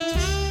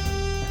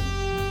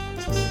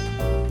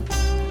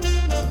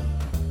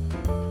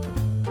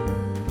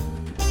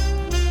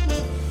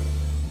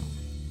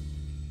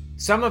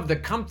Some of the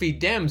comfy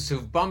Dems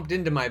who've bumped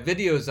into my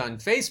videos on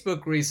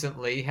Facebook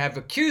recently have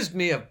accused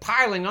me of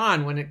piling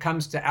on when it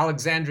comes to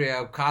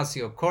Alexandria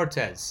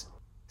Ocasio-Cortez.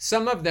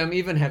 Some of them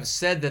even have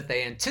said that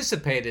they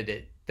anticipated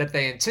it, that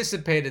they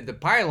anticipated the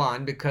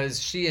pile-on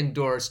because she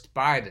endorsed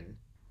Biden.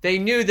 They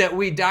knew that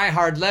we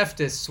diehard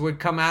leftists would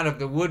come out of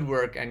the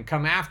woodwork and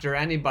come after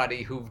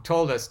anybody who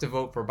told us to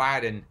vote for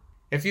Biden.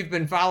 If you've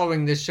been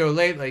following this show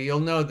lately, you'll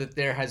know that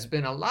there has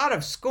been a lot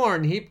of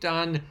scorn heaped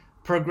on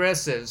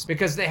progressives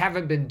because they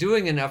haven't been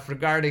doing enough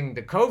regarding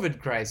the COVID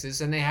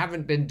crisis, and they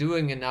haven't been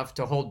doing enough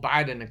to hold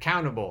Biden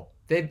accountable.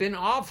 They've been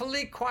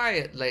awfully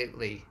quiet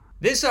lately.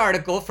 This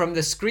article from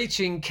the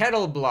Screeching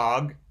Kettle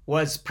blog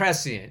was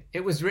prescient.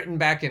 It was written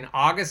back in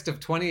August of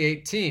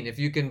 2018, if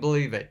you can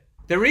believe it.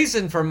 The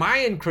reason for my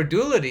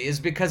incredulity is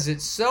because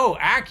it's so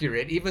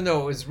accurate, even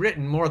though it was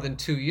written more than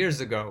 2 years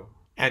ago.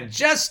 And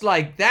just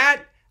like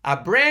that, a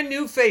brand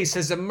new face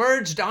has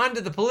emerged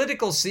onto the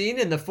political scene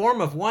in the form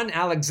of one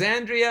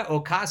Alexandria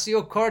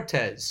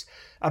Ocasio-Cortez,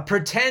 a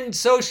pretend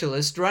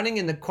socialist running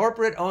in the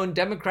corporate-owned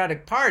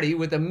Democratic Party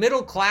with a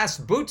middle-class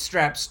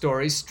bootstrap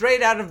story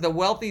straight out of the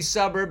wealthy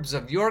suburbs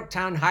of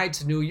Yorktown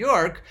Heights, New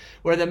York,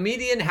 where the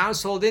median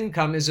household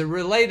income is a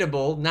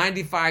relatable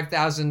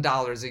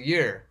 $95,000 a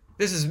year.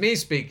 This is me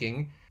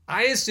speaking.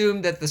 I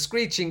assumed that the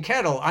Screeching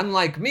Kettle,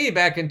 unlike me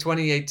back in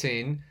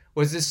 2018,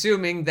 was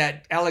assuming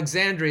that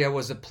Alexandria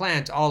was a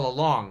plant all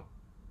along.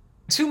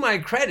 To my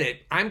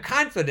credit, I'm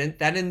confident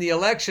that in the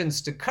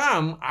elections to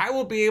come, I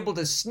will be able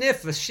to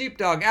sniff a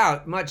sheepdog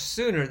out much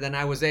sooner than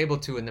I was able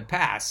to in the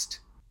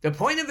past. The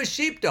point of a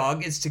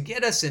sheepdog is to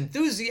get us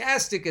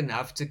enthusiastic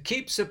enough to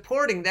keep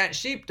supporting that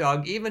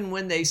sheepdog even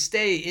when they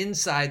stay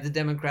inside the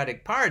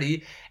Democratic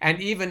Party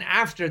and even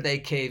after they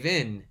cave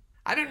in.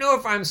 I don't know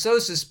if I'm so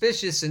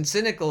suspicious and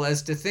cynical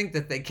as to think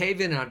that they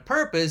cave in on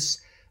purpose,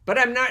 but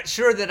I'm not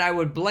sure that I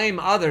would blame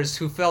others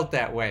who felt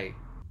that way.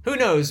 Who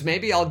knows,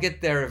 maybe I'll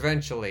get there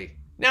eventually.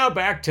 Now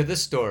back to the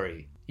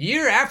story.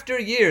 Year after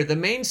year, the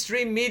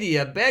mainstream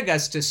media beg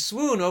us to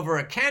swoon over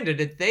a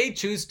candidate they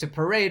choose to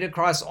parade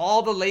across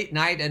all the late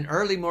night and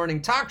early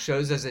morning talk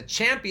shows as a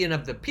champion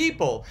of the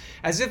people,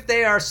 as if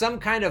they are some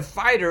kind of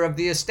fighter of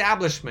the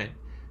establishment.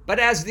 But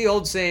as the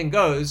old saying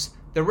goes,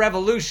 the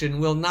revolution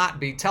will not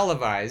be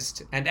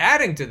televised, and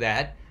adding to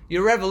that,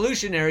 your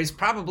revolutionaries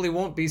probably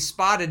won't be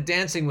spotted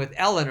dancing with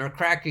Ellen or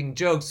cracking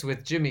jokes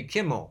with Jimmy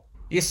Kimmel.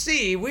 You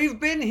see, we've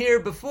been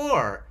here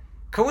before.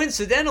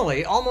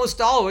 Coincidentally,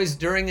 almost always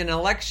during an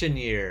election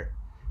year.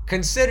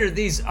 Consider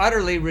these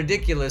utterly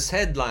ridiculous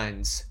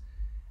headlines.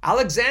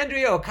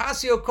 Alexandria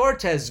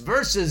Ocasio-Cortez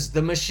versus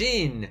the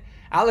machine.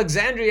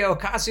 Alexandria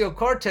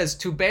Ocasio-Cortez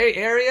to Bay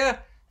Area?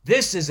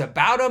 This is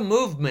about a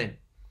movement.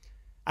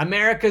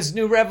 America's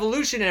new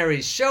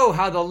revolutionaries show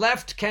how the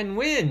left can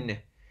win.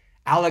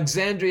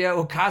 Alexandria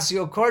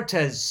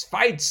Ocasio-Cortez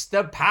fights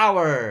the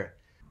power.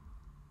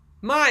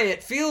 My,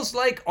 it feels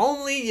like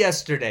only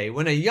yesterday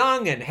when a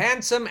young and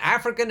handsome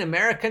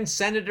African-American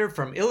senator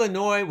from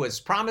Illinois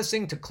was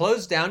promising to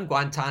close down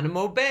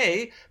Guantanamo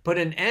Bay, put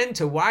an end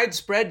to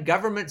widespread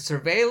government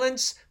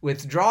surveillance,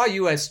 withdraw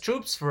U.S.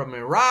 troops from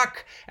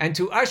Iraq, and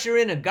to usher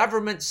in a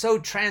government so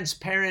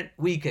transparent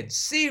we could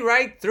see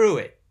right through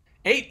it.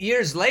 8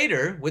 years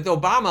later, with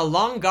Obama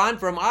long gone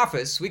from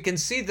office, we can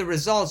see the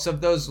results of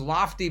those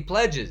lofty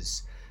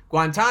pledges.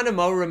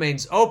 Guantanamo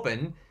remains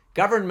open,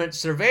 government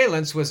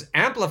surveillance was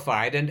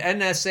amplified, and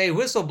NSA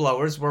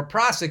whistleblowers were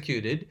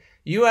prosecuted.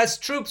 U.S.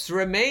 troops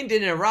remained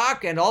in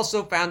Iraq and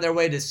also found their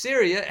way to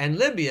Syria and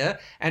Libya,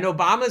 and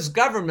Obama's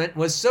government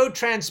was so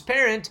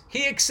transparent,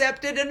 he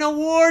accepted an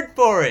award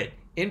for it,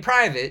 in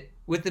private,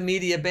 with the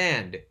media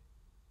banned.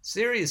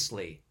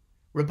 Seriously.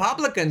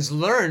 Republicans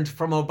learned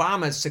from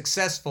Obama's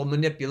successful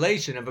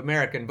manipulation of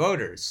American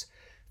voters.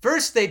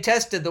 First, they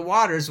tested the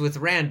waters with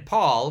Rand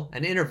Paul,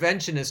 an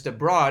interventionist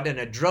abroad and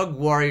a drug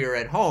warrior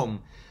at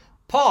home.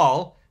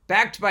 Paul,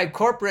 backed by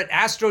corporate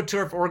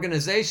AstroTurf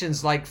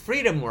organizations like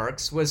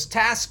FreedomWorks, was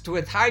tasked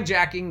with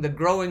hijacking the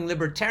growing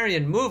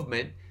libertarian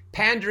movement,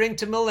 pandering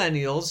to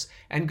millennials,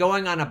 and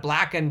going on a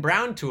black and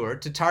brown tour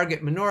to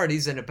target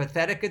minorities in a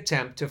pathetic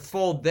attempt to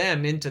fold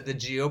them into the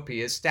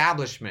GOP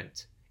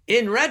establishment.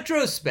 In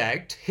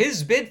retrospect,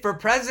 his bid for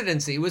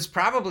presidency was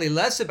probably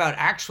less about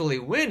actually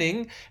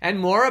winning and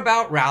more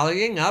about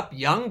rallying up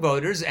young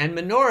voters and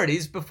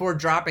minorities before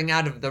dropping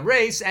out of the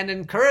race and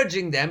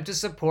encouraging them to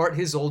support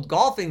his old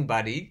golfing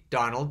buddy,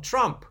 Donald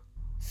Trump.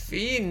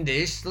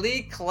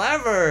 Fiendishly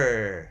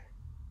clever.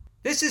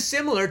 This is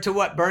similar to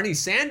what Bernie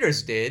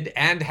Sanders did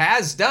and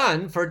has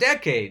done for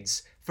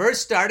decades.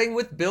 First starting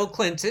with Bill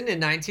Clinton in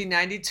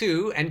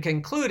 1992 and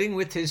concluding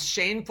with his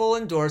shameful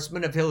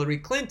endorsement of Hillary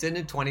Clinton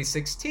in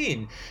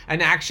 2016,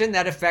 an action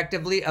that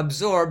effectively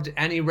absorbed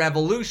any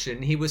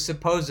revolution he was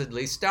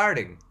supposedly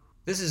starting.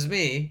 This is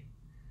me.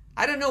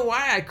 I don't know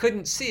why I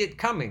couldn't see it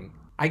coming.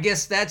 I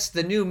guess that's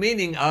the new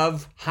meaning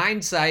of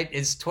hindsight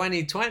is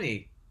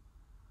 20/20.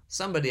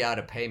 Somebody ought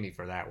to pay me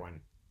for that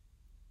one.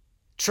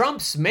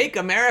 Trump's Make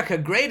America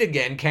Great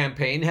Again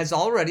campaign has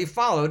already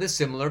followed a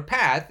similar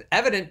path,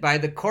 evident by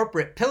the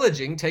corporate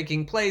pillaging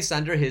taking place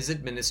under his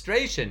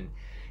administration.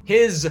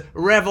 His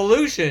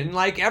revolution,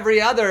 like every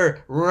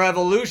other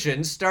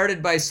revolution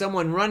started by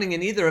someone running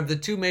in either of the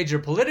two major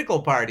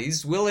political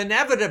parties, will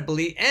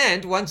inevitably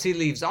end once he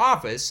leaves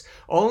office,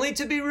 only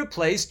to be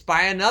replaced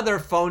by another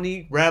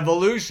phony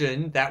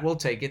revolution that will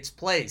take its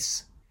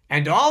place.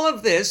 And all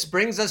of this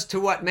brings us to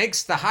what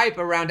makes the hype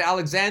around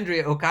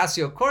Alexandria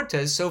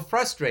Ocasio-Cortez so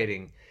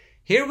frustrating.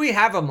 Here we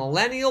have a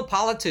millennial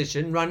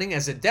politician running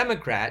as a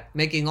Democrat,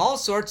 making all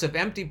sorts of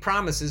empty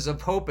promises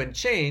of hope and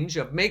change,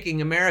 of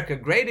making America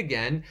great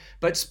again,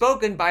 but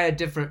spoken by a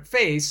different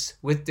face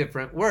with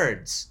different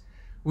words.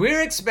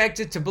 We're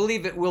expected to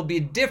believe it will be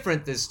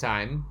different this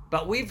time,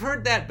 but we've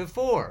heard that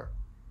before.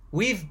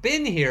 We've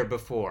been here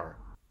before.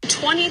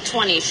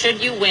 2020,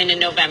 should you win in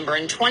November,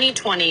 in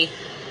 2020,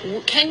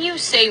 can you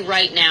say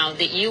right now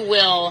that you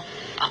will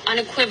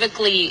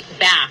unequivocally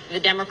back the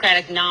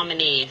Democratic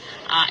nominee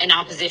in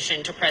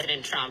opposition to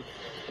President Trump?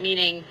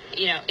 Meaning,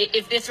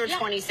 if this were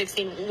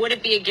 2016, would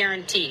it be a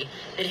guarantee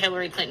that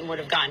Hillary Clinton would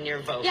have gotten your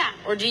vote? Yeah.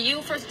 Or do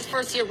you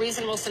foresee a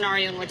reasonable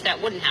scenario in which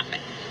that wouldn't happen?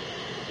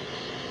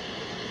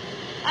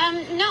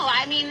 No,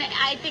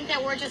 I think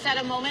that we're just at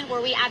a moment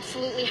where we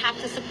absolutely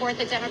have to support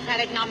the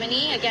Democratic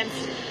nominee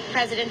against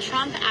President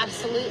Trump.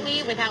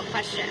 Absolutely, without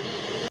question.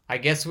 I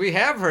guess we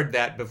have heard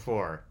that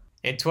before.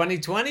 In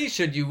 2020,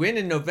 should you win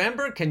in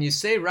November, can you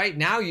say right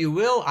now you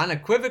will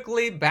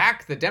unequivocally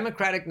back the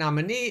Democratic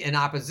nominee in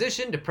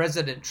opposition to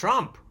President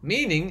Trump?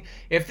 Meaning,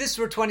 if this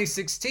were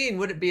 2016,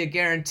 would it be a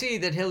guarantee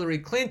that Hillary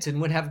Clinton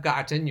would have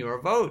gotten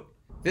your vote?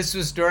 This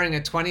was during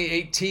a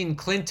 2018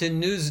 Clinton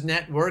News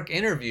Network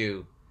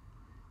interview.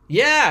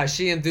 Yeah,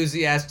 she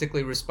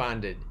enthusiastically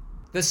responded.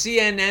 The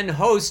CNN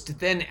host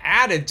then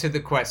added to the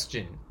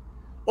question,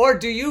 or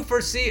do you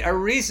foresee a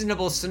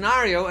reasonable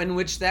scenario in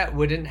which that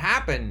wouldn't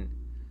happen?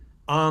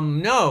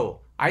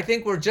 No. I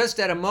think we're just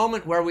at a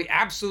moment where we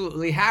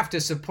absolutely have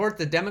to support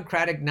the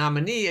Democratic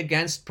nominee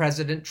against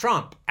President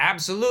Trump.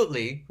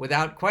 Absolutely,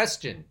 without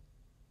question.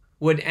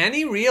 Would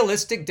any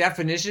realistic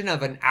definition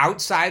of an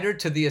outsider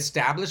to the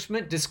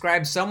establishment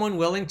describe someone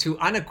willing to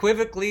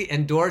unequivocally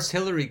endorse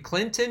Hillary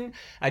Clinton,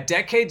 a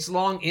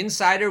decades-long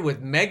insider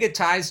with mega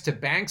ties to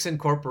banks and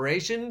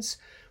corporations?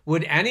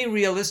 Would any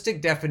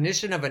realistic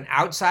definition of an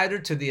outsider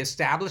to the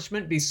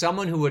establishment be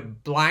someone who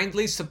would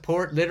blindly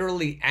support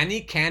literally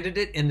any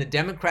candidate in the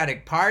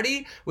Democratic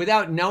Party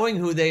without knowing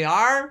who they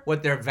are,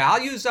 what their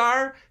values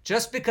are,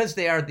 just because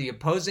they are the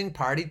opposing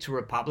party to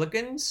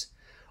Republicans?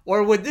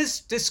 Or would this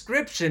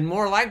description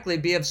more likely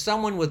be of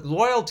someone with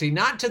loyalty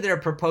not to their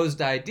proposed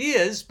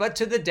ideas, but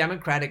to the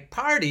Democratic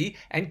Party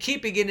and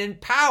keeping it in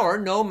power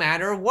no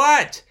matter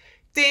what?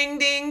 Ding,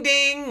 ding,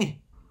 ding!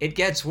 It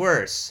gets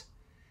worse.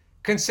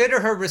 Consider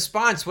her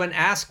response when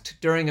asked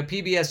during a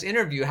PBS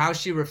interview how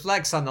she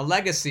reflects on the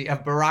legacy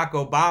of Barack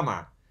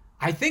Obama.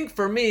 I think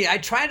for me, I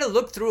try to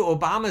look through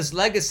Obama's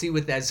legacy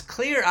with as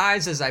clear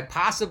eyes as I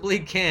possibly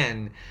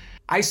can.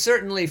 I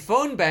certainly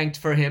phone banked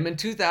for him in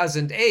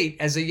 2008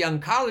 as a young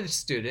college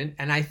student,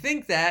 and I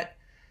think that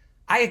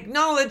I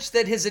acknowledge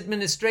that his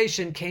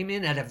administration came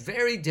in at a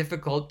very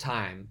difficult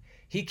time.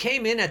 He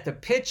came in at the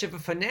pitch of a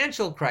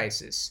financial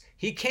crisis.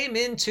 He came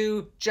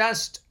into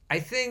just, I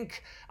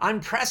think,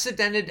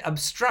 unprecedented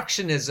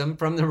obstructionism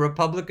from the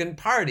Republican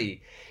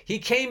Party. He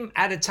came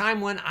at a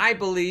time when I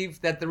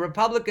believe that the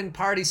Republican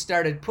Party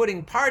started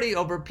putting party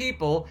over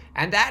people,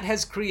 and that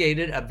has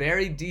created a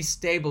very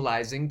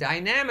destabilizing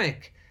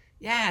dynamic.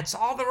 Yeah, it's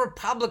all the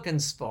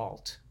Republicans'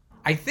 fault.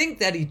 I think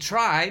that he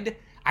tried.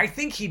 I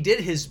think he did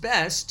his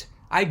best.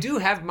 I do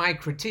have my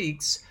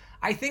critiques.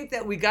 I think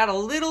that we got a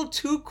little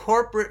too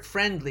corporate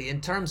friendly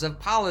in terms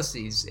of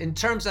policies, in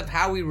terms of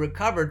how we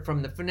recovered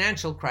from the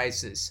financial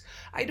crisis.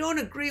 I don't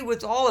agree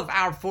with all of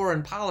our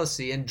foreign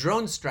policy and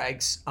drone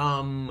strikes,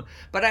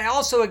 but I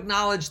also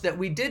acknowledge that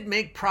we did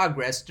make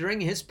progress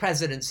during his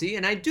presidency,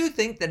 and I do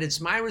think that it's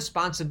my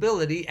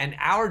responsibility and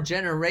our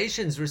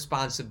generation's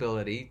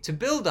responsibility to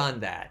build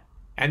on that.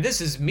 And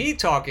this is me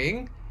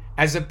talking,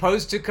 as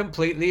opposed to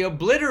completely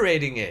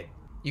obliterating it.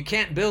 You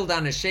can't build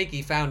on a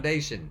shaky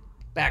foundation.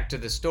 Back to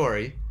the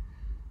story.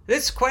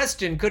 This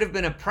question could have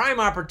been a prime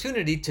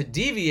opportunity to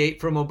deviate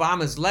from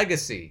Obama's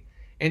legacy.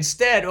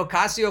 Instead,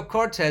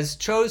 Ocasio-Cortez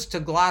chose to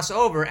gloss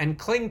over and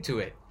cling to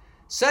it.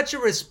 Such a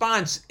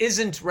response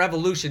isn't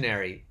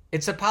revolutionary.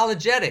 It's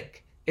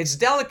apologetic. It's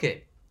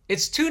delicate.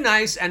 It's too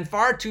nice and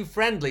far too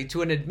friendly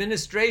to an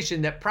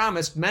administration that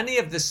promised many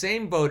of the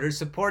same voters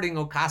supporting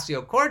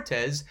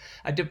Ocasio-Cortez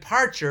a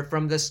departure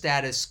from the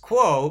status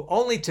quo,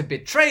 only to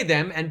betray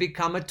them and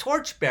become a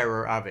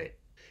torchbearer of it.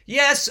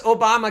 Yes,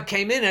 Obama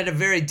came in at a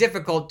very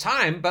difficult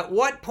time, but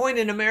what point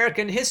in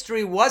American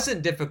history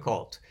wasn't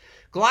difficult?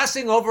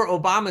 Glossing over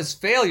Obama's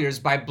failures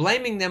by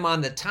blaming them on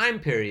the time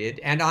period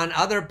and on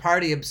other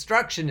party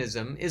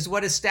obstructionism is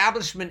what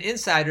establishment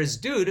insiders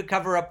do to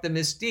cover up the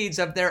misdeeds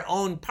of their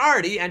own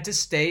party and to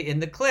stay in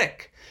the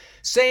clique.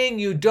 saying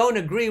you don't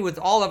agree with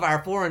all of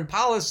our foreign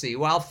policy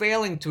while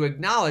failing to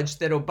acknowledge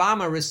that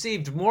Obama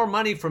received more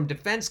money from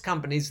defense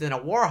companies than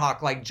a war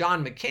hawk like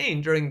John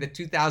McCain during the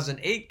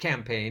 2008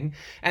 campaign,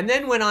 and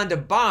then went on to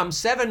bomb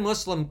 7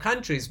 Muslim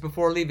countries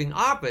before leaving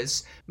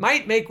office,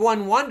 might make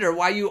one wonder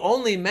why you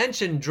only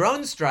mention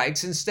drone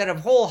strikes instead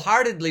of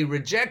wholeheartedly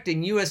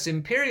rejecting U.S.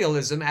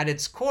 imperialism at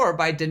its core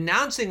by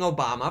denouncing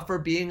Obama for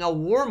being a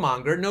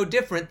warmonger no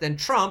different than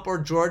Trump or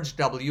George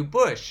W.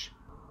 Bush.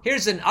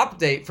 Here's an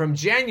update from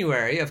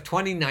January of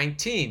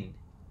 2019.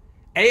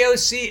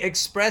 AOC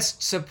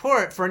expressed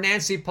support for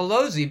Nancy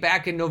Pelosi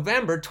back in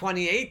November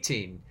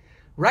 2018.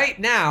 Right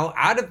now,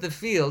 out of the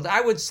field,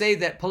 I would say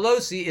that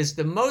Pelosi is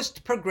the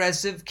most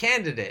progressive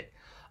candidate.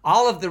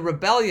 All of the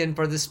rebellion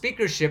for the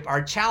speakership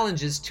are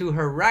challenges to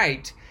her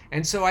right,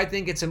 and so I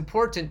think it's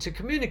important to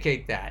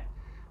communicate that.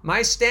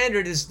 My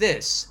standard is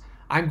this: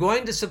 I'm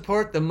going to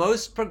support the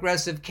most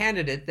progressive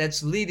candidate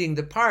that's leading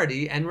the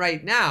party, and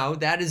right now,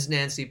 that is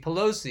Nancy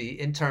Pelosi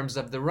in terms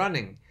of the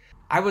running.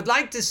 I would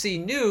like to see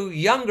new,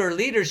 younger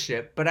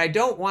leadership, but I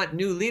don't want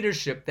new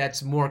leadership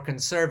that's more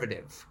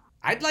conservative.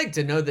 I'd like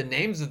to know the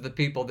names of the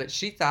people that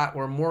she thought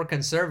were more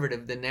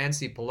conservative than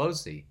Nancy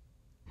Pelosi.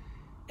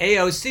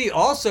 AOC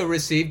also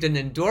received an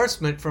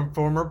endorsement from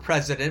former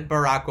President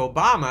Barack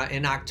Obama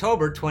in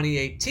October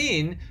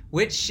 2018,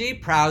 which she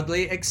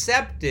proudly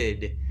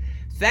accepted.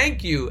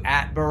 Thank you,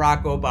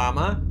 @Barack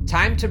Obama.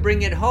 Time to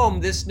bring it home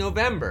this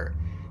November.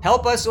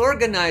 Help us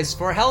organize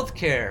for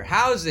healthcare,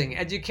 housing,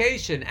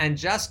 education, and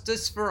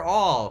justice for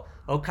all.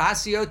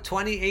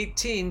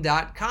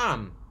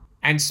 Ocasio2018.com.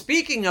 And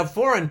speaking of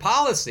foreign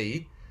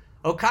policy,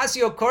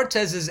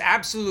 Ocasio-Cortez's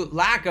absolute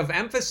lack of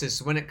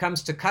emphasis when it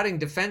comes to cutting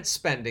defense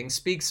spending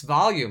speaks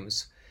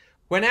volumes.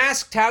 When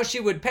asked how she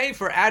would pay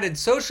for added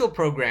social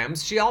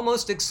programs, she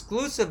almost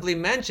exclusively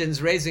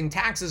mentions raising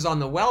taxes on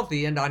the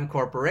wealthy and on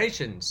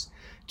corporations.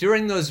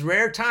 During those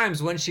rare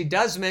times when she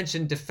does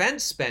mention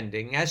defense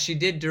spending, as she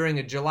did during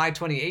a July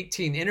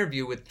 2018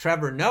 interview with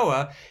Trevor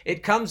Noah,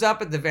 it comes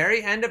up at the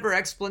very end of her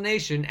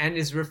explanation and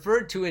is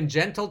referred to in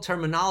gentle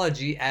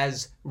terminology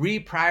as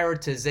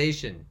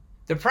reprioritization.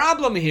 The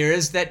problem here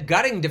is that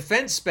gutting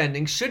defense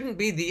spending shouldn't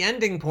be the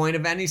ending point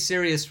of any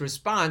serious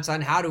response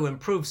on how to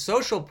improve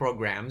social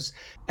programs,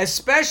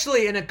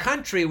 especially in a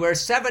country where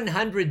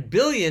 $700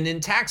 billion in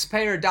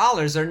taxpayer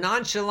dollars are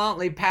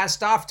nonchalantly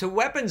passed off to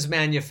weapons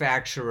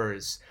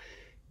manufacturers.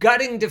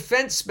 Gutting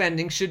defense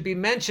spending should be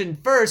mentioned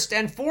first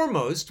and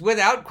foremost,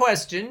 without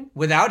question,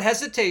 without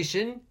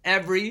hesitation,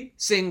 every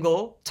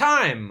single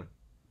time.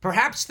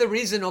 Perhaps the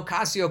reason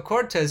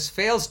Ocasio-Cortez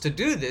fails to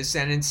do this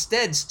and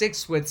instead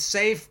sticks with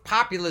safe,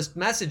 populist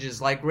messages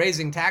like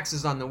raising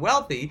taxes on the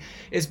wealthy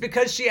is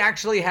because she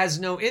actually has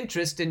no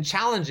interest in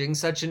challenging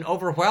such an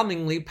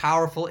overwhelmingly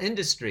powerful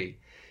industry.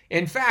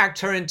 In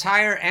fact, her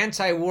entire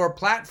anti-war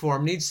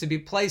platform needs to be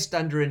placed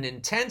under an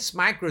intense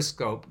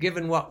microscope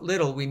given what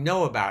little we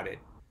know about it.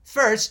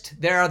 First,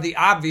 there are the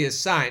obvious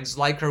signs,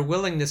 like her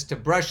willingness to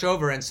brush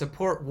over and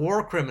support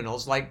war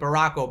criminals like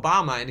Barack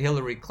Obama and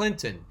Hillary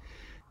Clinton.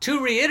 To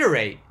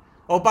reiterate,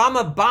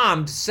 Obama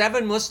bombed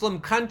 7 Muslim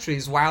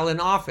countries while in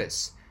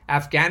office: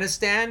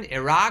 Afghanistan,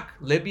 Iraq,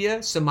 Libya,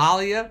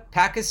 Somalia,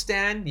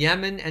 Pakistan,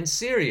 Yemen, and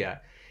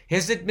Syria.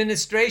 His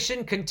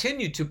administration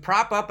continued to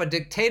prop up a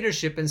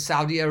dictatorship in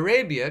Saudi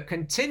Arabia,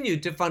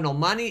 continued to funnel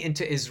money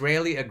into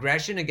Israeli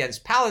aggression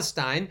against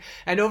Palestine,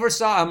 and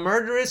oversaw a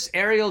murderous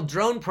aerial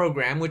drone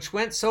program which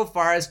went so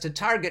far as to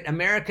target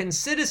American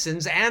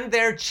citizens and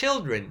their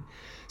children.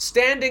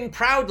 Standing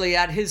proudly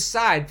at his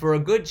side for a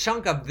good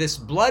chunk of this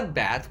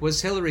bloodbath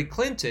was Hillary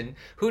Clinton,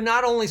 who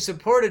not only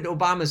supported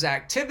Obama's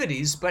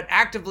activities, but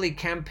actively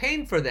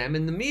campaigned for them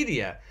in the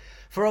media.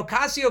 For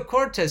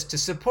Ocasio-Cortez to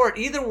support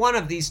either one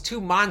of these two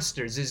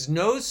monsters is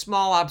no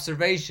small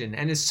observation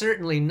and is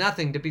certainly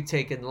nothing to be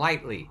taken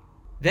lightly.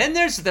 Then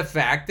there's the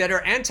fact that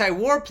her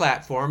anti-war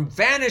platform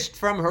vanished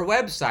from her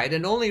website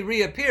and only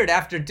reappeared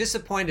after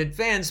disappointed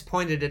fans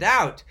pointed it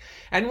out.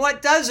 And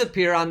what does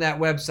appear on that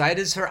website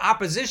is her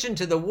opposition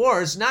to the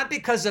wars, not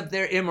because of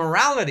their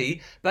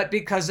immorality, but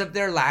because of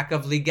their lack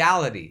of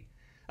legality.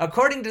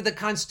 According to the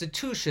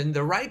Constitution,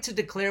 the right to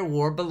declare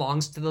war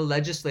belongs to the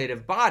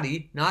legislative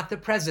body, not the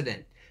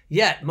president.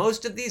 Yet,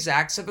 most of these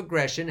acts of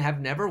aggression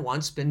have never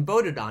once been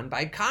voted on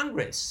by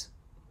Congress.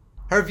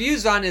 Her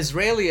views on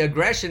Israeli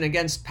aggression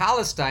against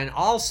Palestine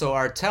also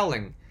are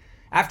telling.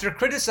 After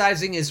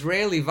criticizing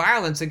Israeli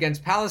violence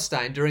against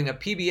Palestine during a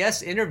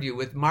PBS interview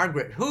with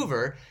Margaret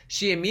Hoover,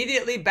 she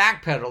immediately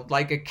backpedaled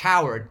like a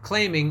coward,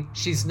 claiming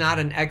she's not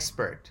an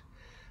expert.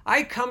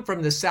 I come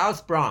from the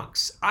South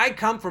Bronx. I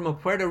come from a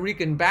Puerto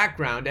Rican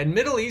background, and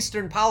Middle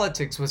Eastern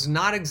politics was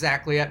not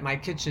exactly at my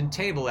kitchen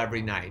table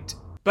every night.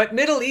 But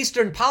Middle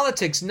Eastern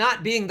politics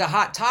not being the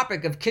hot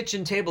topic of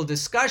kitchen table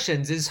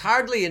discussions is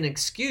hardly an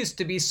excuse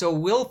to be so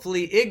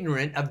willfully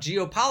ignorant of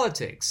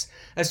geopolitics,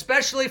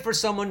 especially for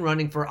someone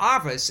running for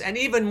office, and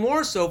even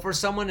more so for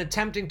someone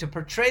attempting to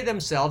portray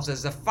themselves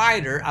as a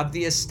fighter of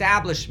the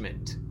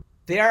establishment.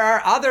 There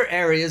are other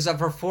areas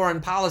of her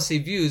foreign policy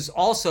views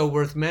also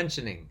worth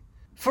mentioning.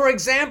 For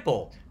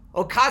example,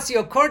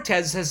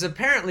 Ocasio-Cortez has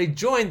apparently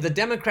joined the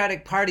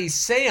Democratic Party's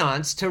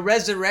seance to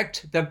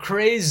resurrect the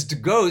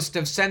crazed ghost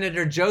of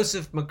Senator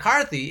Joseph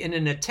McCarthy in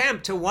an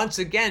attempt to once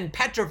again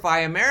petrify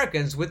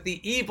Americans with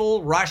the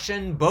evil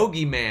Russian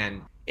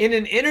bogeyman. In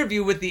an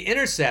interview with The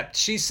Intercept,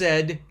 she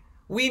said,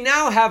 "We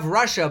now have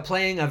Russia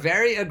playing a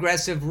very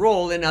aggressive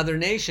role in other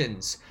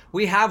nations.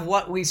 We have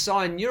what we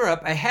saw in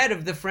Europe ahead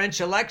of the French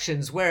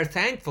elections where,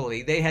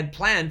 thankfully, they had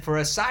planned for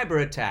a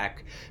cyber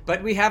attack.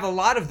 But we have a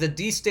lot of the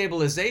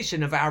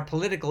destabilization of our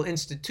political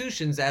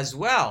institutions as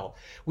well.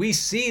 We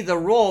see the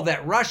role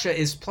that Russia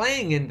is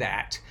playing in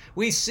that.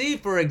 We see,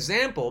 for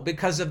example,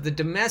 because of the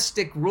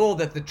domestic role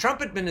that the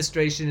Trump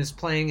administration is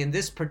playing in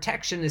this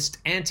protectionist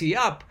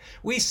ante-up,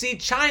 we see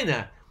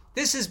China.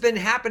 This has been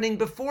happening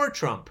before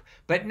Trump.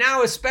 But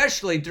now,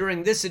 especially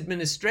during this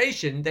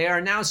administration, they are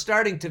now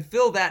starting to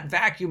fill that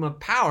vacuum of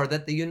power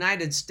that the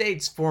United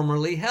States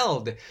formerly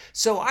held.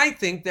 So I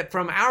think that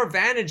from our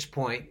vantage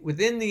point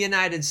within the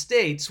United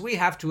States, we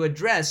have to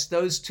address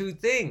those two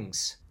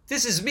things."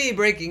 This is me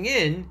breaking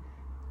in.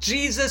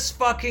 Jesus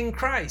fucking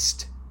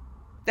Christ.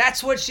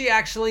 That's what she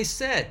actually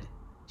said.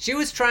 She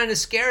was trying to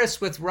scare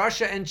us with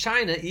Russia and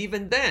China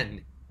even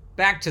then.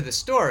 Back to the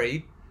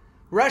story.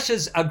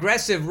 Russia's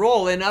aggressive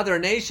role in other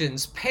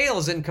nations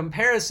pales in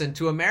comparison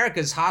to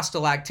America's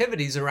hostile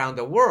activities around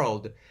the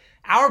world.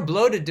 Our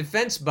bloated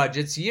defense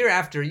budgets year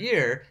after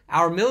year,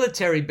 our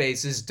military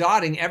bases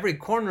dotting every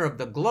corner of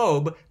the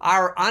globe,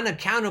 our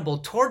unaccountable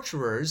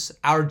torturers,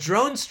 our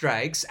drone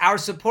strikes, our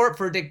support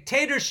for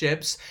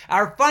dictatorships,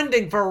 our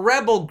funding for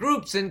rebel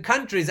groups in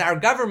countries our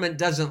government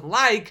doesn't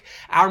like,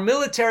 our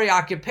military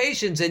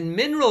occupations in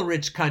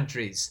mineral-rich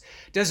countries.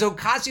 Does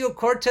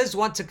Ocasio-Cortez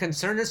want to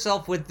concern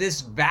herself with this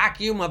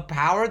vacuum of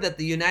power that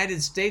the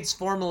United States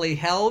formerly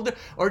held,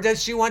 or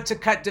does she want to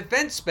cut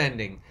defense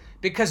spending?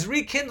 Because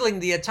rekindling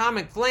the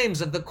atomic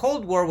flames of the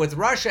Cold War with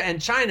Russia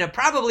and China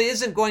probably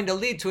isn't going to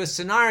lead to a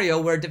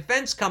scenario where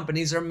defense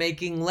companies are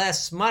making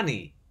less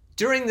money.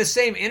 During the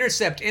same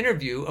Intercept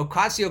interview,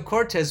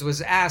 Ocasio-Cortez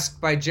was asked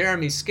by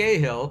Jeremy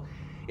Scahill,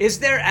 "Is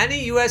there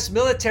any U.S.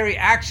 military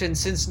action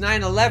since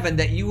 9/11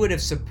 that you would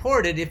have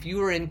supported if you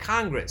were in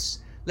Congress?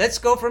 Let's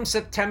go from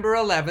September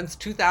 11th,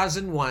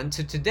 2001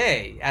 to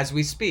today, as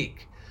we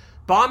speak.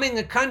 Bombing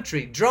a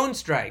country, drone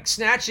strikes,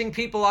 snatching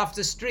people off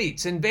the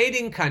streets,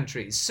 invading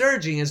countries,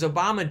 surging as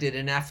Obama did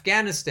in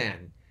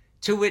Afghanistan."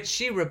 To which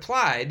she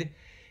replied,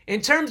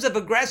 "In terms of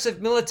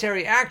aggressive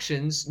military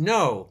actions,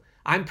 no.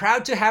 I'm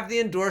proud to have the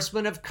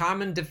endorsement of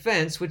Common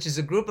Defense, which is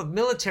a group of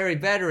military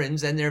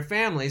veterans and their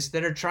families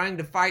that are trying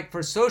to fight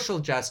for social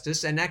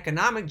justice and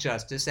economic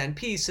justice and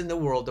peace in the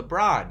world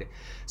abroad.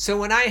 So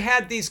when I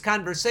had these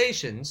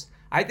conversations,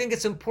 I think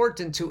it's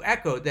important to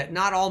echo that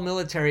not all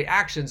military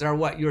actions are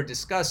what you're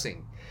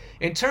discussing.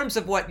 In terms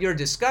of what you're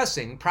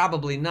discussing,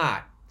 probably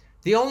not.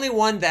 The only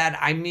one that,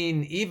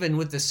 even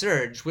with the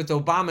surge, with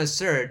Obama's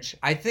surge,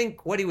 I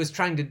think what he was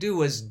trying to do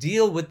was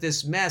deal with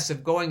this mess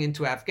of going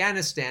into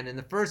Afghanistan in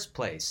the first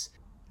place.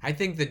 I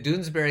think the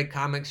Doonesbury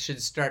comics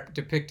should start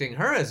depicting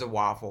her as a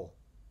waffle."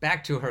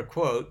 Back to her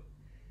quote.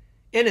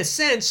 "In a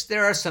sense,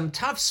 there are some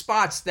tough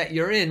spots that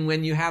you're in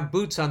when you have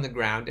boots on the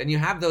ground and you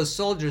have those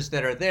soldiers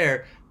that are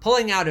there.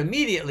 Pulling out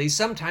immediately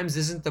sometimes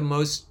isn't the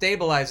most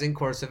stabilizing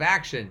course of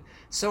action.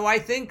 So I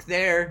think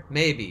there,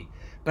 maybe.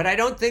 But I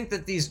don't think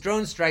that these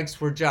drone strikes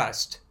were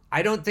just.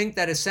 I don't think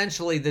that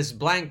essentially this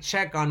blank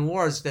check on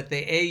wars that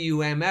the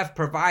AUMF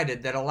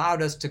provided that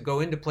allowed us to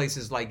go into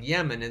places like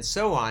Yemen and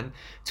so on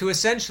to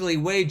essentially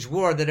wage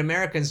war that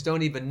Americans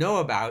don't even know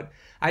about.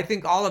 I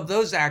think all of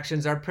those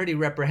actions are pretty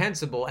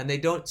reprehensible and they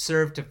don't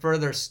serve to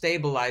further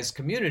stabilize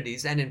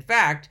communities. And in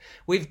fact,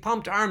 we've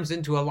pumped arms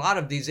into a lot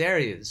of these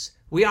areas.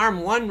 We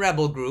arm one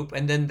rebel group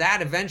and then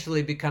that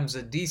eventually becomes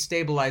a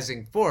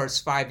destabilizing force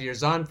 5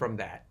 years on from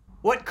that.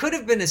 What could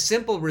have been a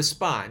simple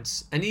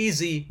response, an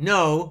easy,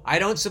 no, I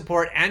don't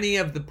support any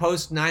of the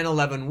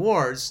post-9/11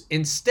 wars,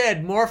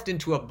 instead morphed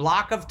into a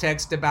block of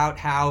text about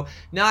how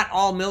not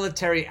all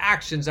military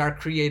actions are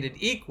created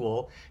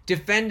equal,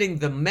 defending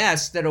the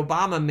mess that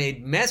Obama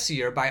made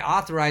messier by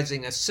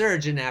authorizing a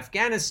surge in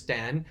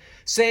Afghanistan,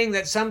 saying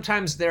that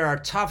sometimes there are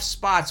tough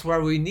spots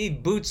where we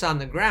need boots on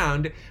the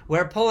ground,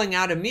 where pulling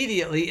out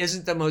immediately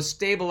isn't the most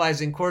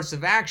stabilizing course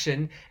of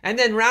action, and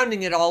then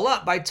rounding it all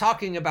up by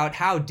talking about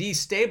how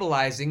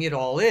destabilizing it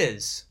all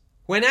is.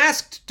 When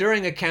asked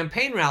during a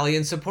campaign rally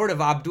in support of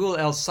Abdul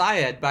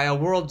El-Sayed by a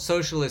World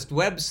Socialist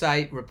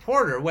website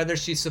reporter whether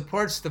she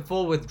supports the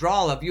full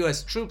withdrawal of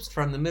U.S. troops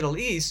from the Middle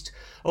East,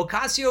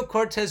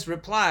 Ocasio-Cortez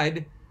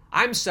replied,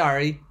 "I'm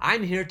sorry,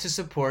 I'm here to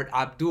support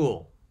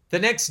Abdul." The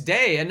next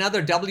day,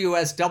 another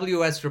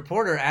WSWS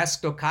reporter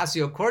asked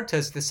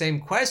Ocasio-Cortez the same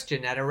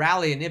question at a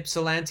rally in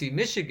Ypsilanti,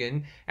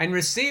 Michigan, and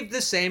received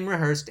the same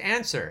rehearsed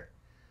answer.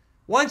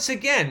 Once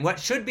again, what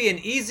should be an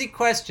easy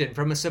question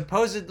from a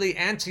supposedly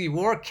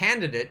anti-war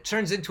candidate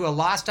turns into a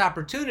lost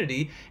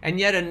opportunity and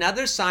yet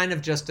another sign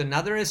of just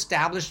another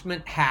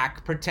establishment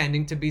hack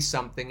pretending to be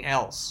something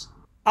else.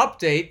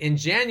 Update: in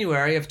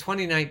January of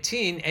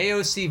 2019,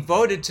 AOC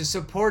voted to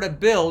support a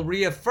bill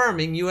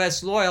reaffirming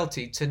U.S.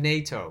 loyalty to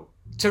NATO.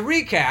 To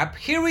recap,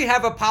 here we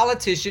have a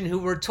politician who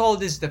we're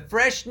told is the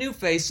fresh new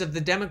face of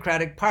the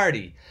Democratic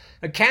Party,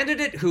 a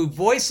candidate who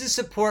voices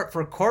support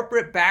for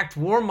corporate-backed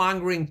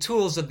warmongering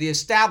tools of the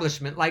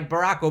establishment like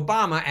Barack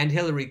Obama and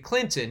Hillary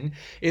Clinton,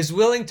 is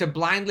willing to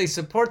blindly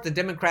support the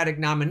Democratic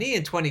nominee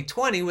in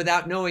 2020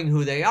 without knowing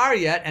who they are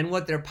yet and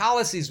what their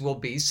policies will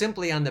be,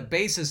 simply on the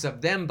basis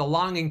of them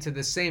belonging to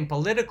the same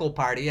political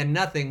party and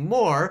nothing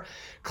more,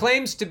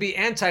 claims to be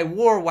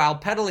anti-war while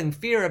peddling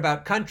fear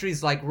about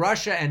countries like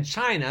Russia and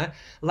China,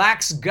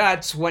 lacks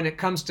guts when it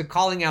comes to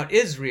calling out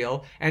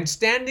Israel, and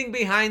standing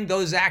behind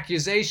those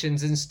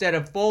accusations instead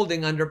of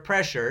folding under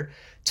pressure,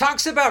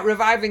 talks about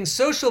reviving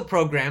social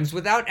programs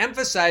without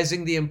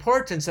emphasizing the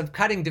importance of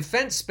cutting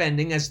defense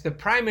spending as the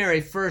primary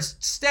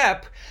first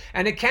step,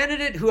 and a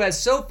candidate who has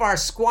so far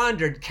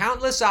squandered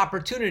countless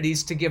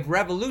opportunities to give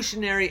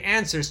revolutionary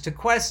answers to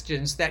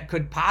questions that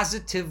could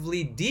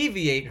positively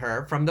deviate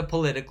her from the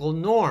political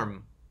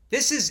norm.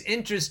 This is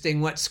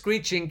interesting what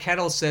Screeching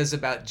Kettle says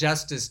about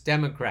Justice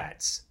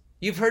Democrats.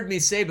 You've heard me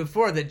say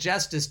before that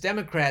Justice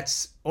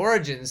Democrats'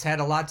 origins had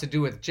a lot to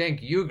do with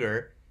Cenk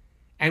Uygur,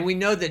 and we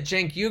know that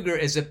Cenk Uygur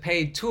is a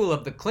paid tool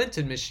of the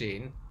Clinton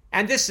machine.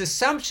 And this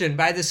assumption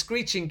by the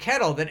Screeching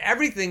Kettle that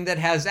everything that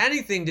has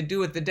anything to do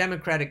with the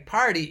Democratic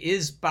Party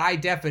is by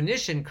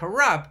definition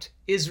corrupt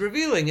is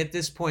revealing at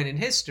this point in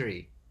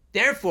history.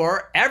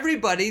 Therefore,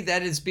 everybody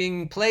that is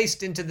being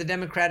placed into the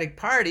Democratic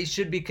Party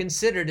should be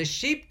considered a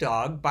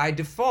sheepdog by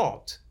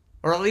default.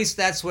 Or at least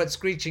that's what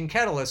Screeching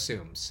Kettle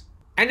assumes.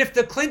 And if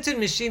the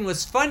Clinton machine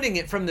was funding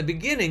it from the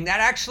beginning,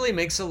 that actually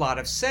makes a lot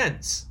of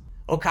sense.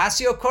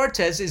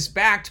 Ocasio-Cortez is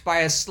backed by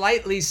a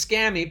slightly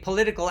scammy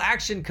political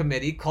action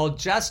committee called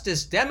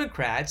Justice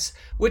Democrats,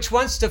 which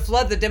wants to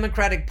flood the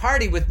Democratic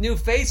Party with new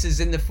faces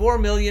in the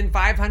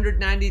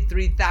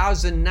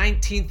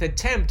 4,593,019th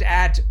attempt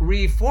at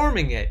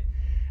reforming it.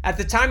 At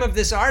the time of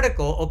this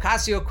article,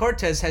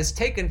 Ocasio-Cortez has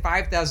taken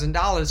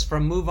 $5,000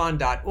 from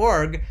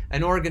MoveOn.org,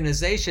 an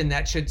organization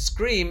that should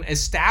scream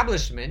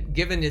establishment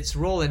given its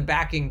role in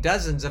backing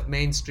dozens of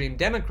mainstream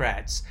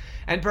Democrats.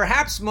 And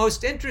perhaps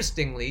most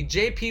interestingly,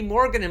 JP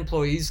Morgan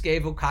employees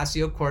gave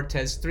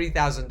Ocasio-Cortez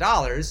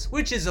 $3,000,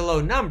 which is a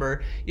low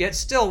number, yet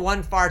still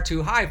one far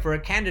too high for a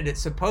candidate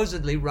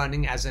supposedly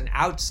running as an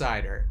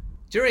outsider.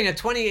 During a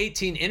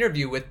 2018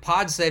 interview with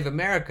Pod Save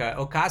America,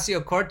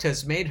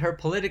 Ocasio-Cortez made her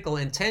political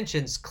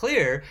intentions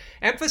clear,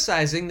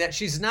 emphasizing that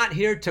she's not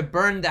here to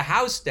burn the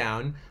house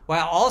down,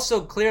 while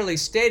also clearly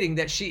stating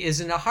that she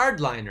isn't a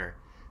hardliner.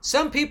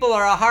 Some people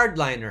are a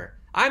hardliner.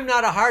 I'm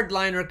not a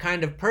hardliner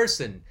kind of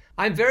person.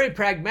 I'm very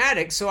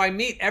pragmatic, so I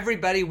meet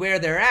everybody where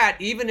they're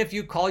at, even if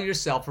you call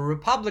yourself a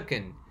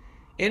Republican.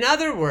 In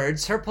other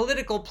words, her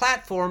political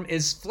platform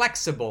is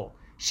flexible.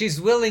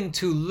 She's willing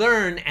to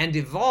learn and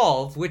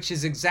evolve, which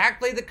is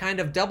exactly the kind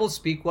of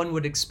doublespeak one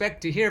would expect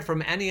to hear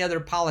from any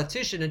other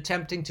politician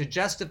attempting to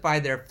justify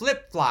their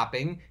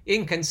flip-flopping,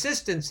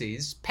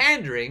 inconsistencies,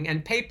 pandering,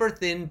 and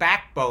paper-thin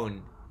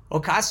backbone.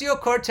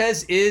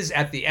 Ocasio-Cortez is,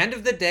 at the end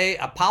of the day,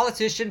 a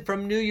politician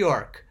from New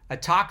York, a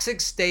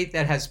toxic state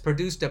that has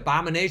produced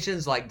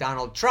abominations like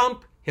Donald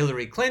Trump,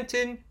 Hillary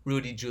Clinton,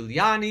 Rudy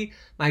Giuliani,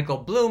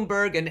 Michael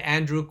Bloomberg, and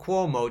Andrew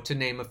Cuomo, to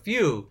name a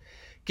few.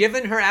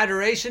 Given her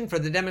adoration for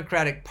the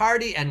Democratic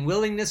Party and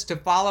willingness to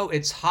follow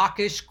its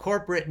hawkish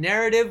corporate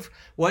narrative,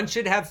 one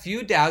should have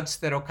few doubts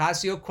that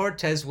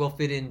Ocasio-Cortez will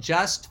fit in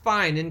just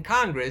fine in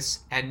Congress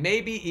and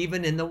maybe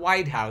even in the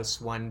White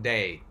House one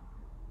day.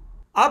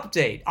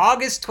 Update,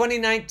 August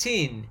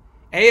 2019.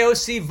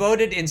 AOC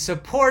voted in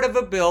support of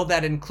a bill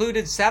that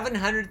included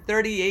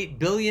 $738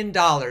 billion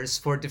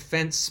for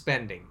defense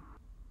spending.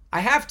 I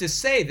have to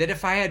say that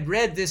if I had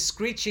read this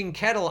Screeching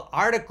Kettle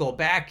article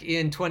back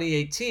in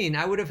 2018,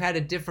 I would have had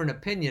a different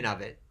opinion of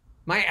it.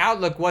 My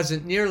outlook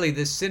wasn't nearly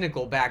this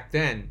cynical back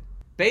then.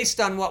 Based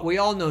on what we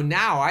all know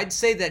now, I'd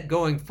say that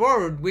going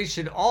forward, we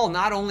should all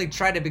not only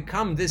try to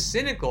become this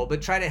cynical,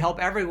 but try to help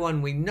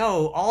everyone we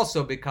know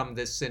also become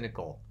this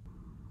cynical.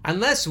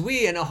 Unless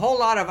we and a whole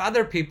lot of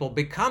other people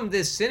become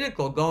this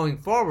cynical going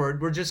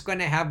forward, we're just going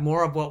to have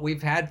more of what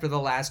we've had for the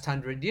last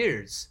 100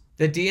 years.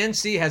 The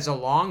DNC has a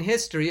long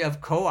history of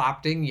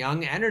co-opting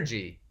young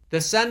energy.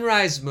 The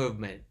Sunrise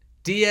Movement,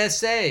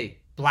 DSA,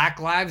 Black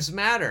Lives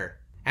Matter,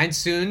 and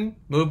soon,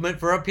 Movement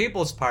for a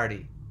People's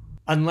Party.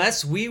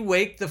 Unless we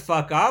wake the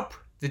fuck up,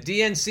 the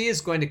DNC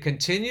is going to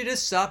continue to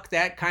suck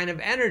that kind of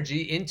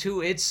energy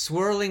into its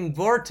swirling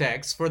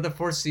vortex for the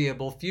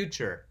foreseeable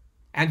future.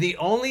 And the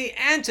only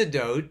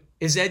antidote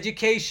is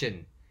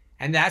education.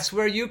 And that's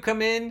where you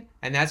come in,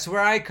 and that's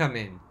where I come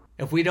in.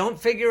 If we don't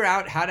figure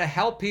out how to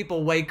help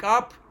people wake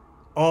up,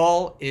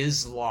 all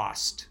is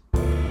lost.